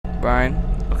Brian.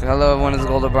 Okay, hello everyone, this is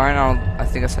Golden Brian. I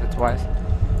think I said it twice.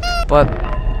 But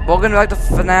welcome back to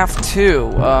FNAF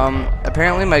 2.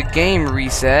 Apparently my game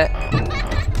reset.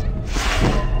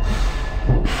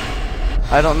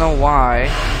 I don't know why,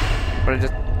 but it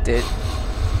just did.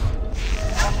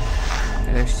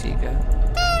 There's Chica.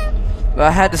 But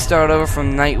I had to start over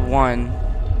from night 1.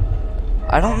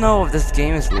 I don't know if this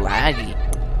game is laggy.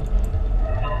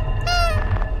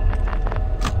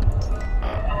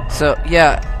 So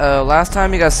yeah, last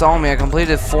time you guys saw me, I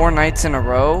completed 4 nights in a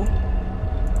row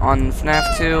on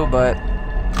FNAF 2, but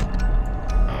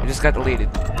it just got deleted.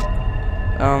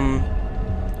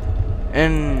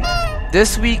 And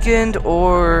this weekend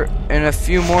or in a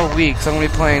few more weeks, I'm gonna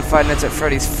be playing Five Nights at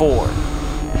Freddy's 4.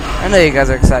 I know you guys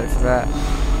are excited for that.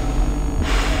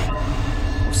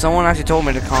 Someone actually told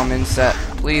me in the comments that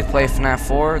please play FNAF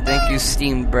 4. Thank you,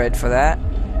 Steamedbread, for that.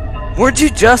 Weren't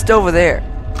you just over there?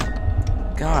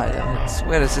 God, I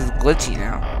swear this is glitchy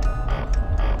now.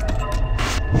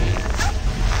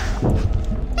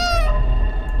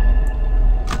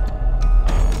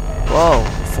 Whoa,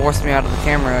 forced me out of the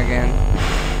camera again.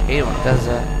 I hate when it does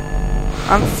that.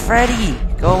 I'm Freddy!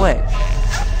 Go away.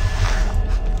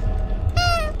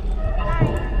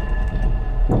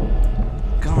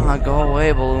 God, go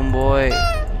away, Balloon Boy.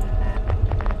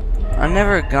 I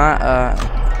never got,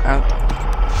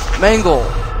 Mangle!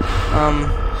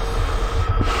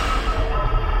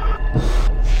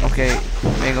 Okay,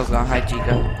 Mangle's gone. Hi,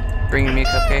 Chica. Bringing me a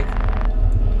cupcake.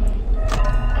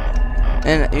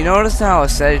 And you notice how I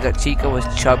said that Chica was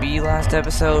chubby last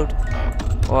episode?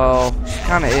 Well, she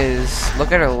kinda is.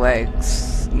 Look at her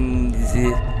legs.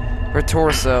 Her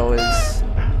torso is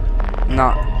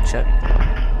not chubby.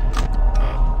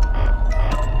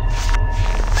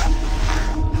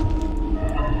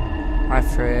 Hi,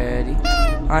 Freddy.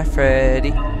 Hi,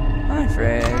 Freddy. Hi,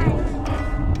 Freddy.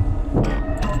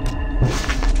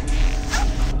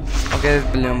 Okay, this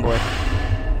Balloon Boy.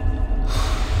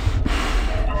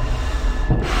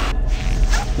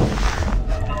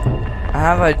 I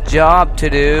have a job to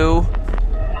do.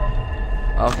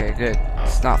 Okay, good.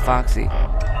 It's not Foxy.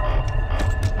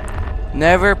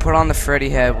 Never put on the Freddy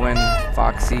head when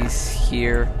Foxy's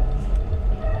here.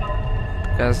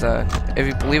 Because if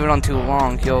you leave it on too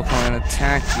long, he'll come and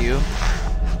attack you.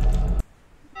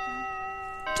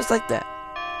 Just like that.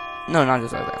 No, not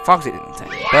just like that. Foxy didn't attack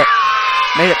me, but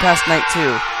made it past night 2.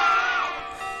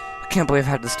 I can't believe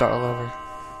I had to start all over.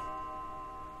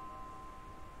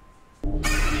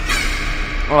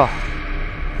 Oh.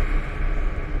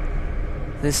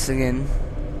 This again.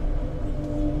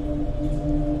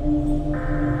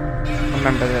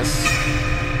 Remember this.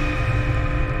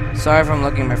 Sorry if I'm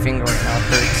looking at my finger right now, it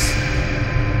hurts.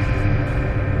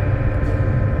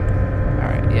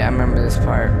 Alright, yeah, I remember this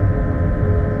part.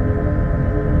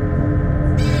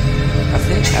 I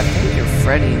think you're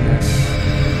Freddy in this.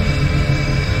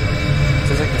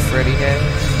 Just like the Freddy head.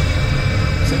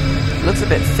 It looks a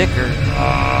bit thicker.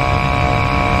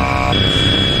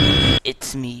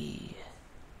 It's me.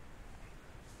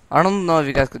 I don't know if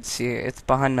you guys could see it. It's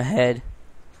behind my head.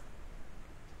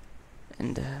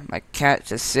 And my cat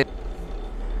just sit.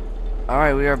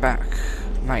 Alright, we are back.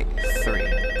 Night 3.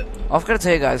 I was gonna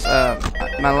tell you guys,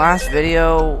 my last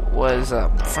video was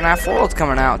FNAF 4 was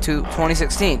coming out to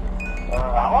 2016.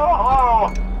 Hello?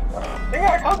 See,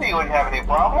 I told you you wouldn't have any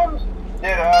problems.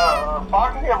 Did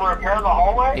Foxy ever repair the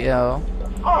hallway? Yo.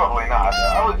 Probably not.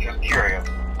 I was just curious.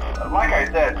 Like I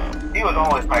said, he was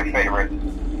always my favorite.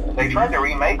 They tried to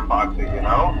remake Foxy, you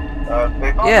know?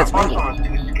 They thought the first one was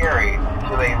too scary,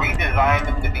 so they redesigned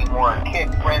him to be more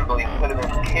kid-friendly and put him in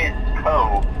Kids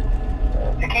Cove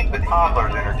to keep the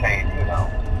toddlers entertained, you know.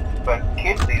 But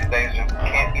kids these days just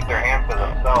can't keep their hands to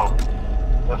themselves.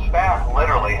 The staff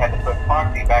literally had to put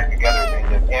Foxy back together at the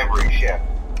end of every shift.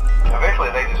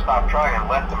 Eventually they just stopped trying and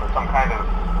left him as some kind of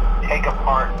take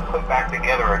apart, put back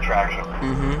together attraction.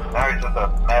 Now he's just a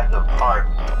mess of parts.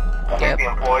 I think the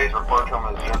employees refer to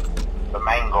him as just the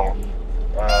Mangle.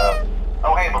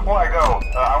 Oh hey, before I go,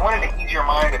 I wanted to ease your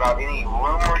mind about any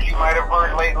rumors you might have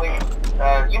heard lately.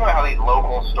 You know how these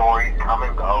local stories come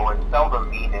and go and seldom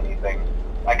mean anything.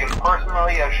 I can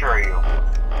personally assure you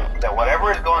that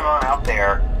whatever is going on out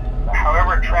there,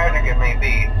 however tragic it may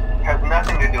be, has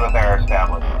nothing to do with our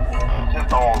establishment. It's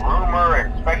just all rumor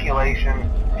and speculation,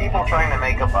 people trying to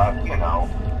make a buck, you know.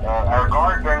 Our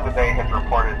guard during the day has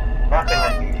reported nothing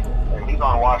unusual, and he's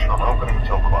on watch from opening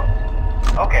till close.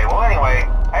 Okay, well anyway,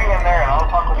 hang in there and I'll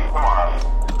talk with you tomorrow.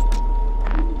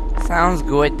 Sounds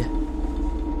good.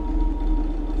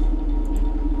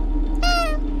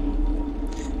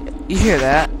 You hear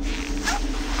that?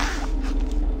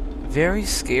 Very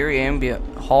scary ambient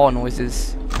hall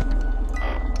noises.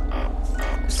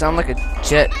 Sound like a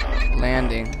jet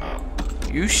landing.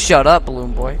 You shut up,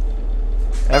 balloon boy.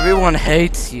 Everyone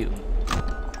hates you.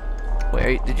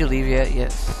 Wait, did you leave yet?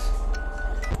 Yes.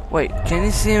 Wait, can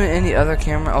you see him in any other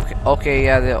camera? Okay,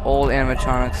 yeah, the old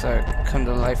animatronics are come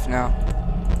to life now.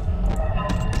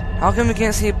 How come we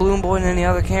can't see Balloon Boy in any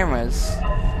other cameras?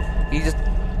 He just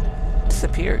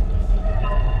disappeared.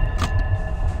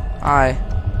 Hi.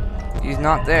 He's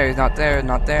not there, he's not there,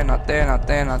 not there, not there, not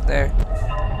there, not there.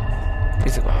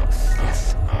 Music box.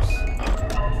 Yes, of course.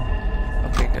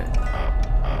 Okay, good.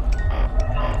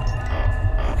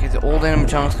 Okay, the old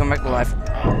animatronics come back to life.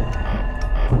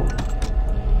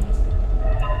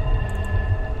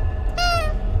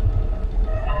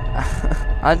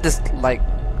 I just like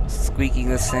squeaking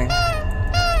this thing.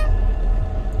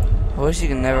 I wish you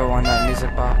could never wind that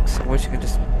music box. I wish you could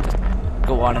just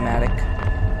go automatic.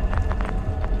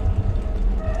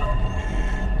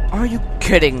 Are you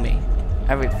kidding me?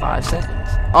 Every 5 seconds.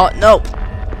 Oh, no!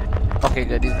 Okay,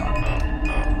 good, he's gone.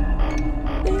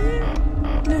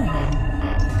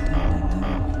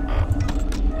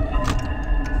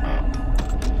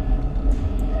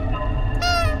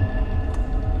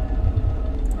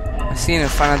 I've seen in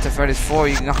Final Fantasy Freddy's 4,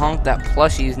 you can honk that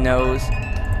plushie's nose,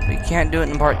 but you can't do it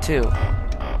in part 2.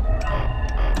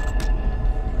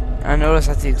 I noticed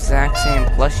that's the exact same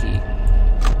plushie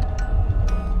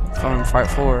from part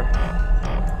 4.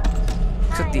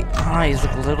 Except the eyes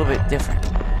look a little bit different.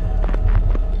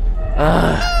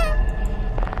 Ugh.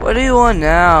 What do you want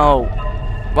now?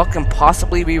 What can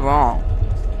possibly be wrong?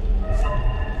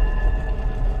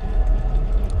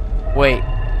 Wait,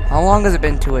 how long has it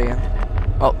been 2 AM?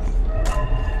 Oh,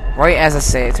 right as I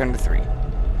say it turned to 3.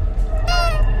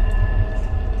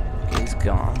 Okay, he's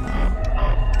gone.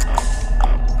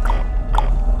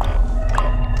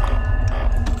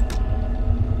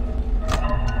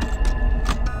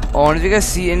 Oh, and if you guys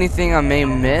see anything I may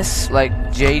miss, like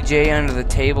JJ under the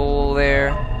table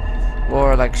there,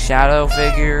 or like shadow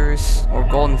figures, or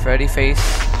Golden Freddy face,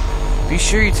 be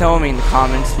sure you tell me in the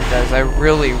comments, because I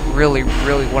really, really,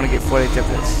 really want to get footage of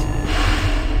this.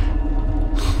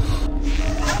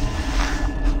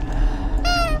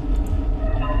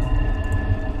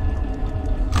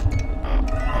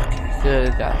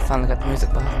 Okay, good, finally got the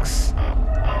music box.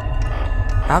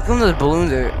 How come those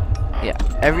balloons are... Yeah,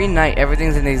 every night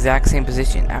everything's in the exact same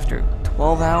position after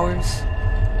 12 hours.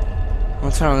 I'm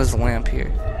gonna turn on this lamp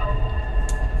here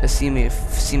to see my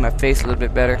face a little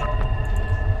bit better.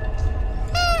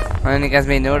 And you guys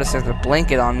may notice there's a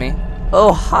blanket on me.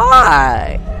 Oh,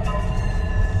 hi!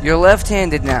 You're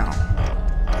left-handed now.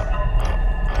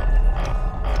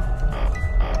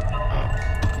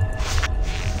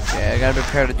 Okay, I gotta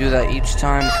prepare to do that each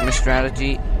time. It's my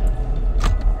strategy.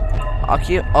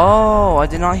 Oh, I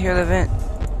did not hear the vent.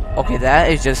 Okay, that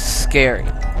is just scary.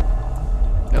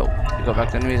 Nope. You go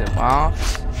back to the music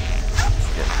box.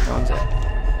 Yep, that one's it.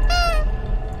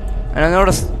 And I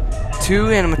noticed 2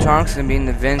 animatronics can be in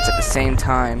the vents at the same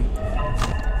time.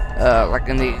 Like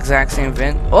in the exact same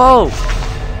vent. Oh!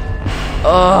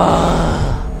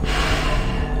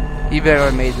 You better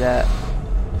have made that.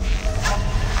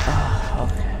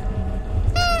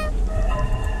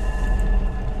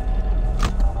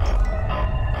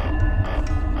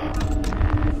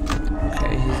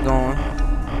 Going.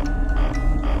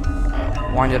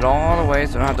 Wind it all the way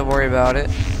so I don't have to worry about it.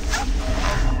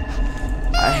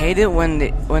 I hate it when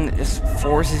it just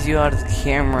forces you out of the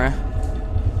camera.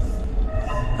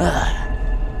 Ugh.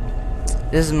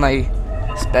 This is my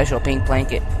special pink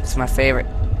blanket. It's my favorite.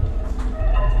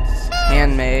 It's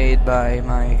handmade by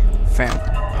my friend.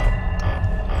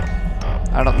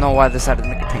 I don't know why they decided to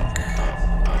make it pink.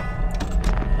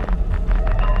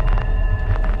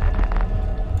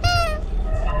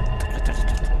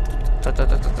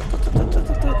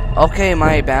 Okay,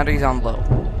 my battery's on low.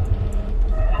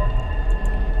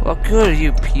 What could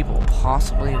you people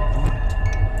possibly want?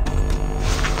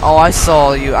 Oh, I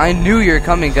saw you. I knew you were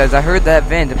coming because I heard that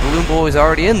vent. The Balloon Boy was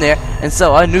already in there, and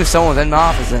so I knew someone was in my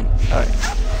office then. Alright.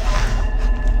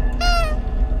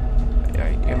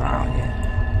 Alright, you're out,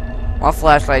 yeah. My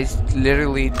flashlight's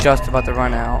literally just about to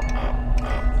run out.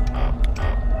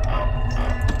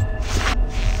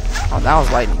 Oh, that was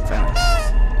lightning fast.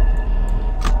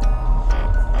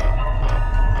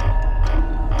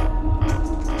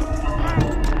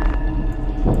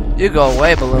 You go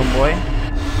away, Balloon Boy.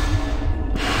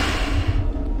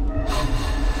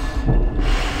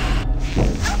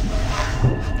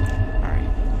 Alright.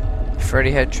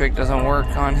 Freddy head trick doesn't work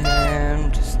on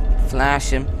him. Just flash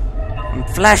him. I'm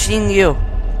flashing you.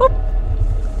 Whoop.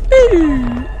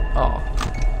 Oh.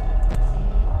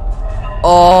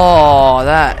 Oh,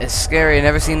 that is scary. I've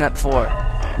never seen that before.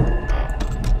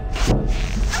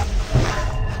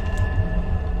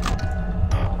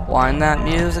 Wind that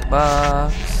music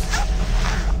box.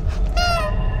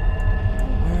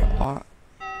 Where are...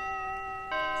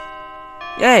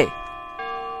 Yay!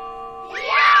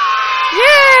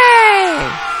 Yay!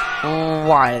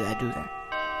 Why did I do that?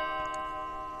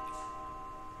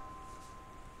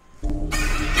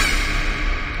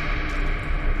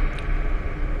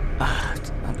 I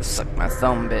just sucked my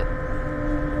thumb a bit.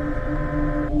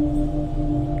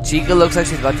 Chica looks like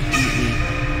she's about to eat me.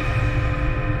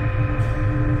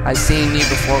 I seen you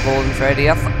before, Golden Freddy.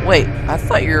 Wait, I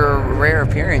thought you were a rare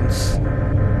appearance.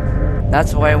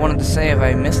 That's why I wanted to say if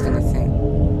I missed anything.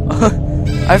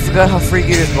 I forgot how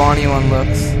freaky this Bonnie one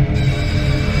looks.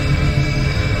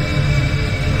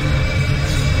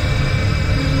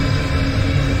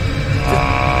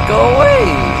 Just go away!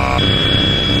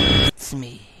 It's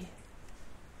me.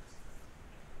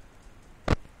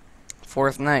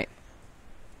 Fourth night.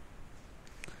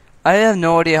 I have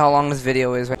no idea how long this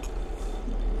video is.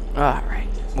 Alright,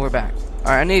 we're back.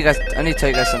 Alright, I need to tell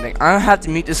you guys something. I have to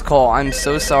mute this call. I'm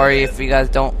so sorry if you guys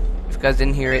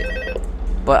didn't hear it.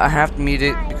 But I have to mute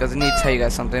it because I need to tell you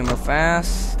guys something real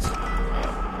fast.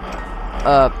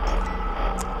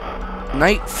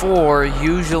 Night 4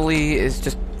 usually is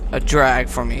just a drag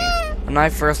for me. When I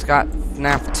first got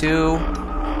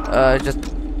FNAF2, just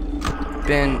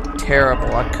been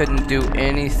terrible. I couldn't do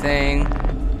anything.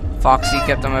 Foxy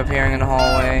kept on appearing in the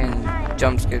hallway and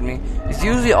jump scared me. It's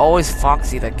usually always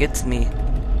Foxy that gets me.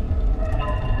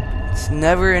 It's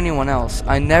never anyone else.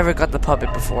 I never got the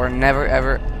puppet before. Never,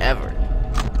 ever, ever.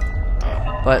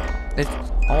 But it's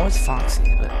always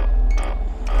Foxy. But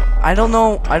I don't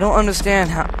know. I don't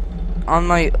understand how. On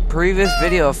my previous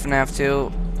video of FNAF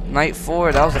 2, Night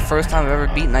 4, that was the first time I've ever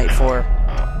beat Night 4.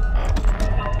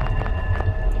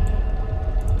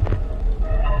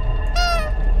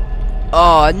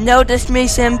 Oh, notice me,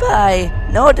 senpai!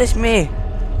 Notice me!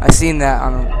 I seen that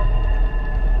on...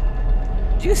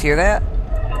 Did you guys hear that?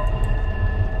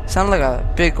 Sounded like a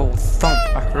big old thump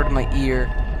I heard in my ear.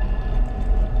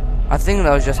 I think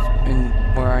that was just in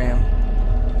where I am.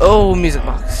 Oh, music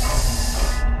box.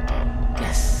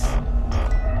 Yes.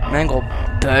 Mangle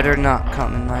better not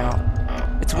come in my off.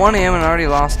 It's 1 AM and I already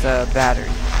lost a battery.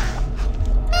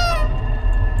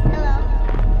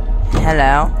 Hello.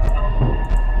 Hello.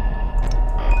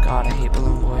 God, I hate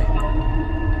Balloon Boy.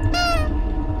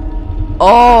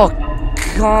 Oh,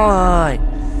 God.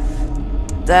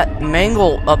 That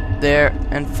Mangle up there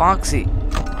and Foxy.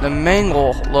 The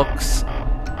Mangle looks...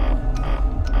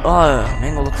 Oh,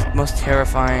 Mangle looks most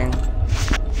terrifying.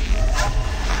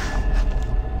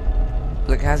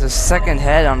 Like, has a second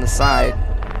head on the side.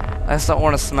 I saw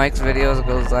one of Smike's videos. It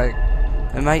goes like,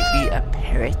 it might be a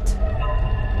parrot.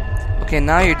 Okay,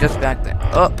 now you're just back there.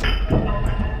 Oh,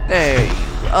 there you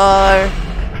are.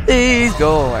 Please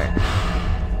go away.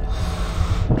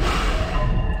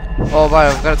 Oh, but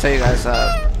I've got to tell you guys,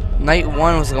 Night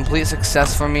 1 was a complete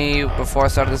success for me before I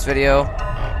started this video.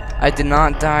 I did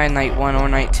not die Night 1 or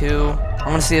Night 2. I'm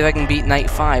gonna see if I can beat Night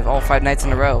 5, all 5 nights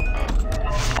in a row.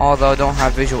 Although I don't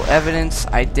have visual evidence,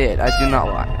 I did. I do not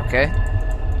lie, okay?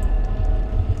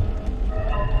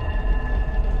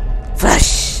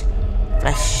 Flash!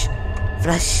 Flash!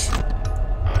 Flash!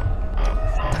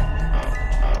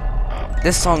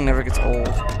 This song never gets old.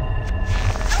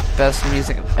 Best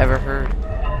music I've ever heard.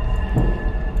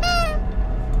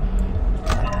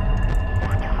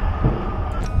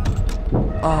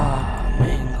 Ah,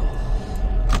 Mangle.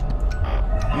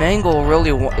 Mangle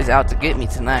really is out to get me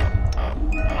tonight.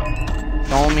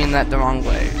 Don't mean that the wrong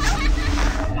way.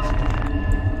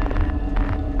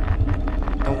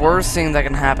 The worst thing that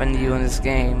can happen to you in this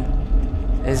game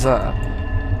is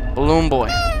Balloon Boy.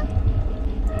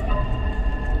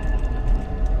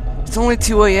 It's only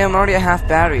 2 AM, I'm already at half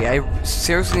battery. I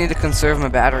seriously need to conserve my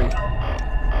battery.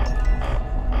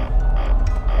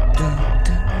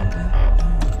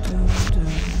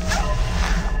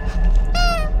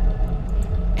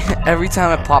 Every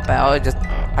time I pop out,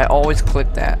 I always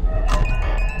click that.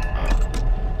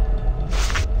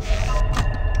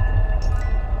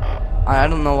 I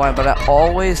don't know why, but I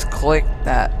always click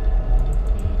that.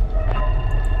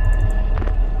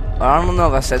 I don't know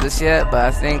if I said this yet, but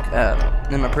I think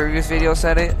in my previous video I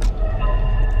said it.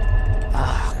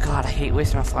 Ah, God, I hate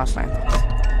wasting my flashlight.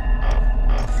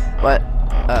 But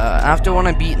after when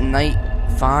I beat Night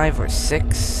 5 or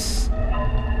 6,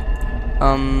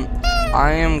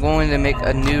 I am going to make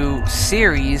a new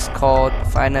series called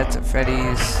Five Nights at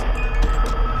Freddy's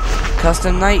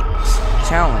Custom Night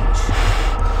Challenge.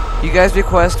 You guys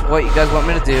request what you guys want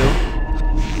me to do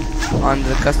on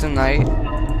the custom night.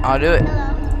 I'll do it.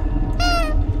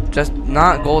 Just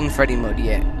not Golden Freddy mode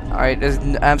yet. Alright, there's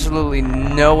absolutely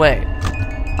no way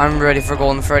I'm ready for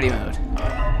Golden Freddy mode.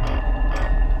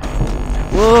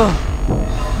 Whoa!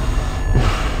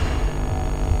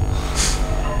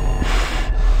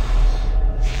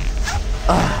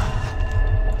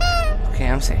 Okay,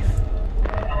 I'm safe.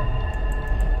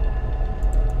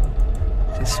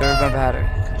 Conserve my battery.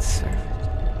 Conserve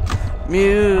it.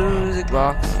 Music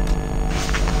box.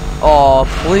 Oh,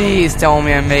 please tell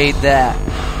me I made that.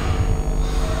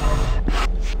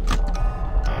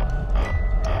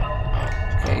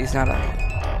 Okay, he's not out yet.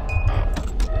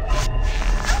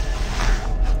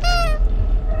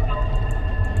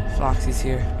 Foxy's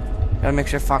here. Gotta make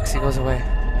sure Foxy goes away.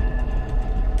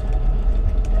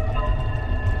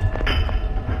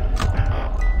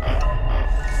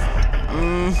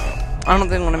 I don't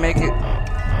think I'm gonna make it.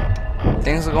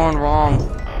 Things are going wrong.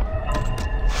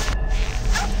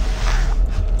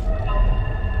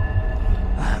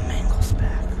 Mangle's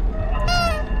back.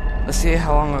 Let's see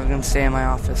how long I'm gonna stay in my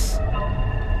office.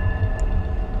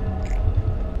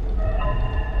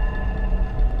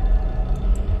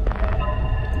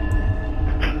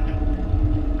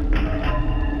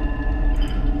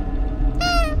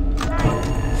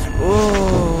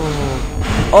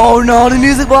 Oh no, the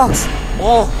music box!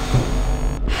 Oh!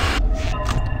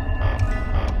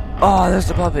 Oh, there's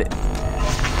the puppet.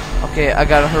 Okay, I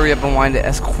gotta hurry up and wind it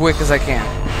as quick as I can.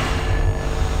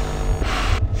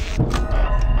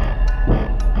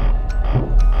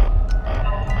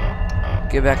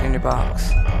 Get back in your box.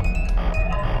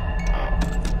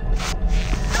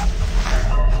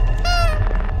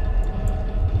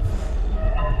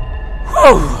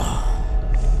 Whew!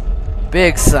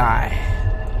 Big sigh.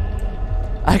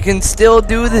 I can still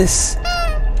do this.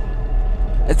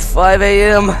 It's 5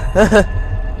 a.m.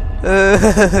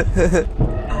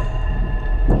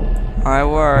 Alright,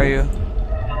 where are you?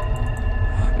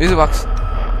 Music box.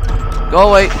 Go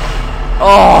away.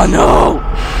 Oh no!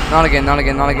 Not again, not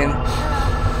again, not again.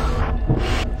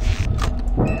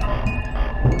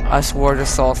 I swore I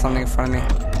just saw something in front of me.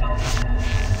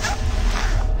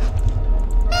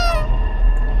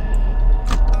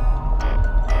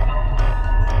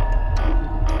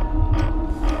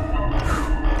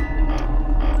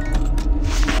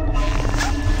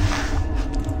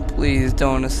 Please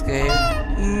don't escape,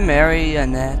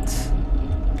 Marionette.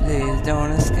 Please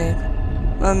don't escape,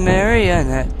 a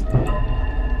Marionette.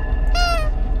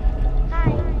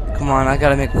 Come on, I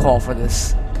gotta make a call for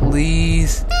this.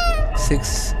 Please.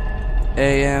 6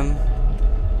 a.m.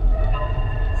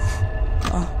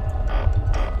 Oh.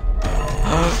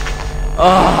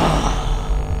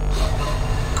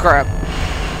 Crap.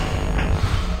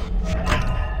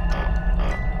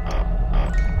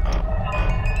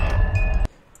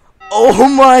 Oh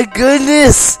my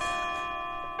goodness!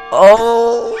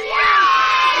 Oh!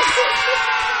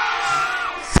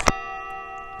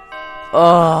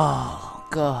 Oh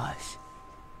gosh.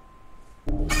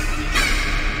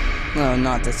 No,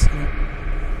 not this.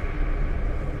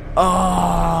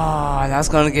 Oh, that's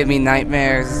gonna give me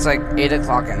nightmares. It's like 8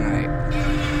 o'clock at night.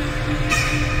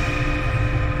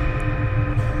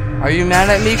 Are you mad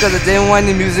at me because I didn't wind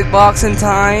the music box in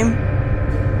time?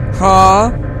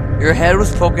 Huh? Your head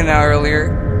was poking out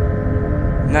earlier.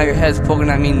 Now your head's poking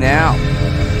at me now.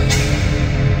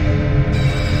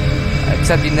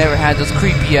 Except you never had those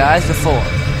creepy eyes before.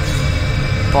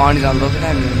 Bonnie's not looking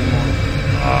at me anymore.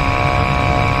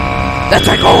 That's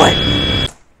right, go away!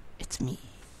 It's me.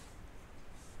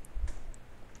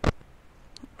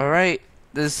 Alright,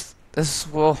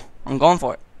 well, I'm going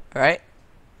for it. Alright?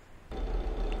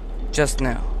 Just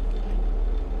now.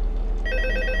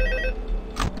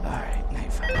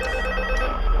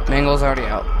 Mangle's already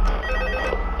out.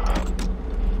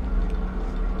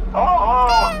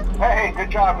 Oh, hey, good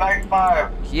job, night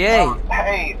 5. Yay!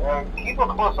 Hey, keep a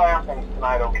close eye on things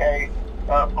tonight, okay?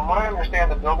 From what I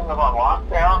understand, the building is on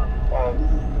lockdown.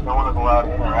 No one is allowed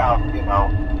in or out, you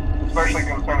know, especially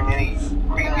concerning any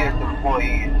previous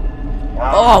employees.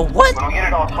 Oh, what? When we get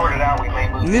it all sorted out, we may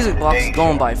move. The music box is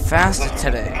going by fast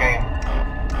today. Became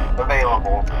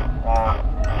available.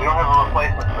 We don't have a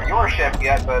replacement for your shift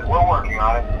yet, but we're working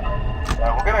on it.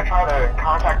 We're going to try to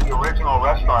contact the original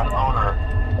restaurant owner.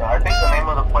 I think the name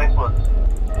of the place was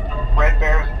Red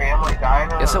Bear's Family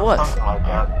Diner. Yes, it was. Or something like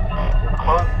that. It was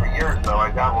closed for years, though. I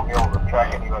doubt we'll be able to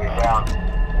track anybody down.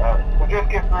 So just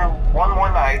get through one more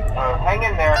night. Hang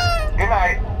in there. Good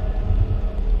night.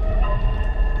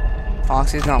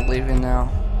 Foxy's not leaving now.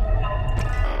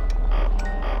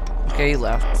 Okay, he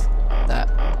left. That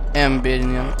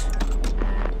ambient.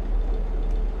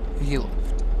 He left.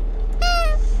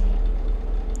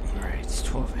 Alright, it's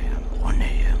 12 a.m. 1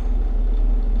 a.m.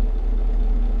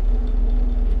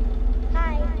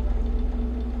 Hi.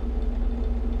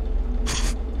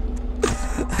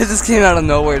 It just came out of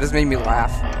nowhere. It just made me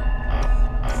laugh.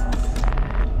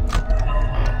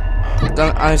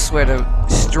 I swear, the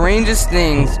strangest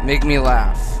things make me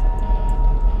laugh.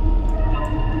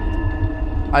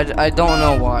 I don't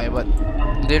know why, but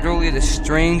literally the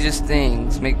strangest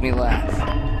things make me laugh.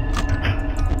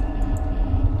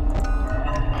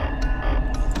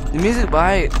 The music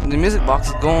box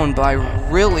is going by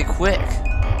really quick.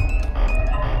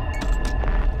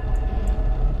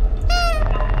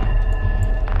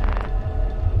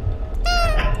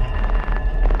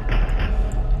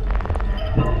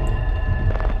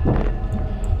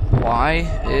 Why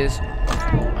is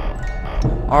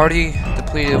already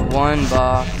depleted one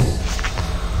box?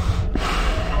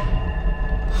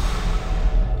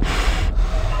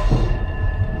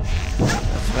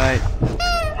 That's right.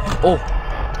 Oh,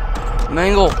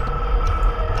 Mangle!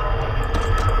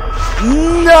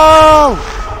 No!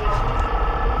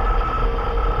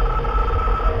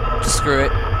 Just screw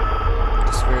it.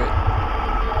 Just screw it.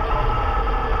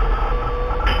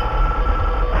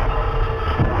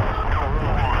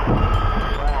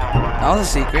 That was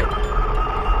a secret.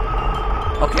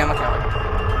 Okay, I'm a coward.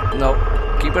 Nope.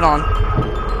 Keep it on.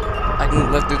 I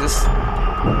can live through this.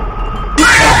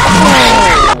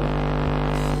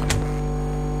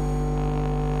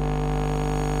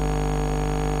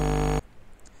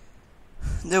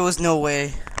 There was no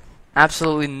way.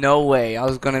 Absolutely no way I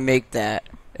was gonna make that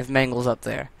if Mangle's up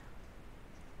there.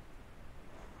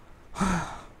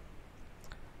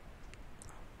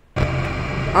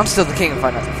 I'm still the king of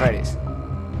Five Nights at Freddy's.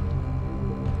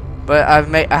 But I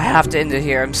have to end it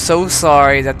here. I'm so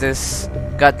sorry that this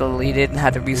got deleted and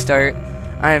had to restart.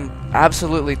 I am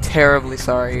absolutely terribly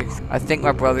sorry. I think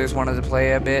my brothers wanted to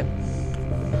play a bit.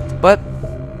 But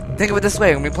think of it this way,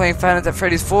 I'm gonna be playing Five Nights at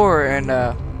Freddy's 4 and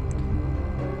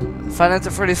Five Nights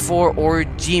at Freddy's 4 or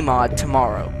Gmod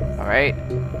tomorrow. Alright?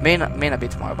 May not be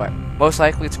tomorrow, but most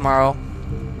likely tomorrow.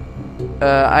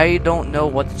 I don't know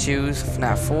what to choose,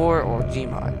 FNAF 4 or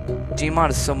Gmod.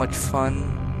 Gmod is so much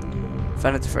fun.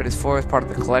 Five Nights at Freddy's 4 is part of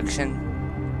the collection.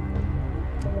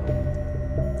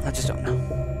 I just don't know.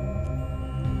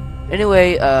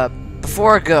 Anyway,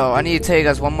 before I go, I need to tell you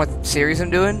guys one more series I'm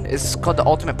doing. It's called the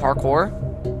Ultimate Parkour.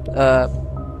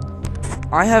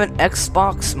 I have an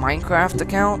Xbox Minecraft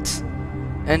account,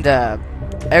 and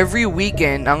every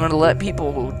weekend I'm gonna let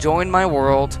people join my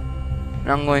world,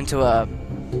 and I'm going to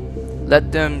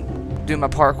let them do my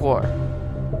parkour.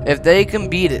 If they can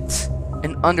beat it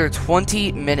in under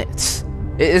 20 minutes,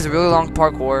 it is a really long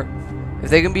parkour. If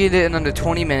they can beat it in under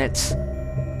 20 minutes,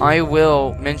 I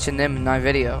will mention them in my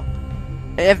video.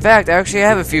 In fact, I actually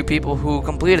have a few people who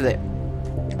completed it.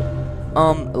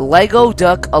 Lego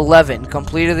Duck 11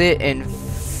 completed it in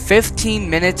 15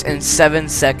 minutes and 7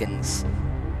 seconds.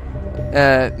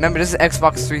 Remember, this is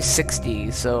Xbox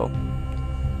 360, so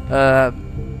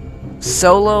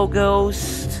Solo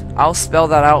Ghost, I'll spell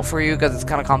that out for you because it's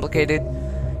kind of complicated.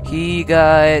 He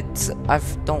got, I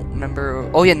don't remember,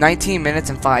 oh yeah, 19 minutes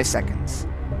and 5 seconds.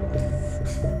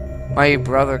 My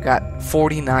brother got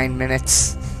 49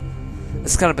 minutes.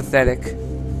 It's kind of pathetic.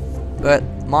 But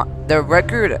the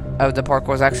record of the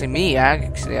parkour is actually me. I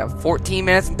actually have 14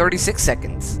 minutes and 36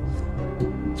 seconds.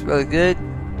 It's really good.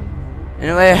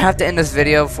 Anyway, I have to end this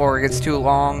video before it gets too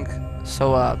long.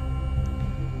 So, I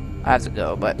have to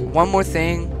go. But one more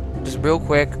thing, just real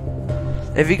quick.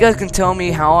 If you guys can tell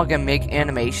me how I can make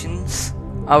animations,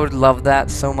 I would love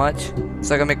that so much.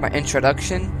 So I can make my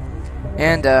introduction.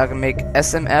 And I can make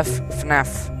SMF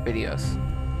FNAF videos.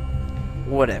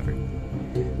 Whatever.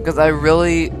 Because I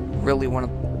really want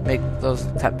to make those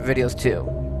type of videos too.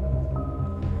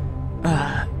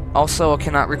 Also, I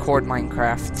cannot record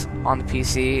Minecraft on the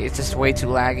PC. It's just way too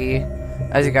laggy,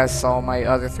 as you guys saw in my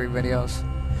other 3 videos.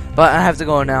 But I have to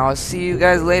go now. I'll see you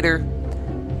guys later.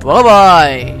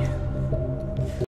 Bye-bye!